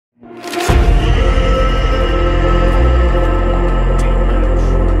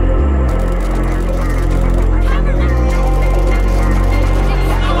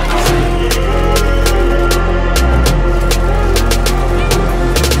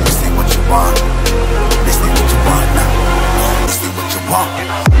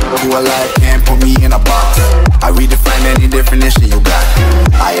alive, can't put me in a box. I redefine any definition you got.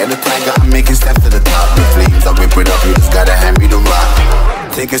 I am the tiger, I'm making steps to the top. The flames, I whip it up, you just gotta hand me the rock.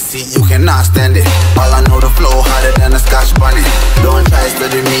 Take a seat, you cannot stand it. All I know, the flow harder than a Scotch bunny. Don't try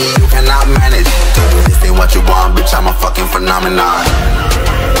studying me, you cannot manage. This ain't what you want, bitch, I'm a fucking phenomenon.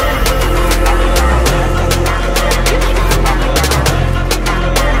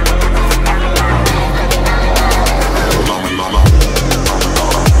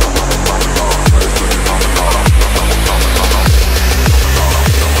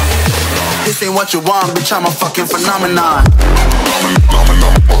 This ain't what you want, bitch, I'm a fucking phenomenon.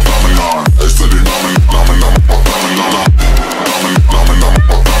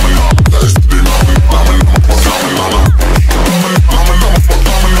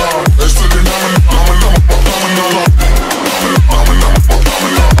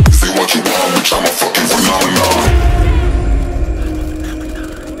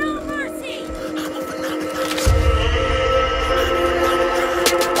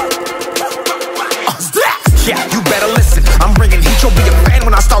 Yeah, you better listen. I'm bringing heat, you'll be a fan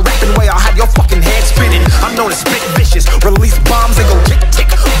when I start rapping. Way I'll have your fucking head spinning. I'm known as spit vicious, release bombs and go tick tick.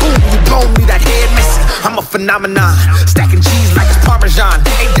 Boom, you blow me, that head missing. I'm a phenomenon, stacking cheese like it's Parmesan.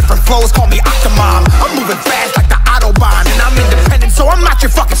 8 different flows, call me Octomom. I'm moving fast like the Autobahn, and I'm independent, so I'm not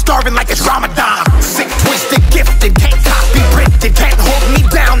your fucking starving like it's Ramadan.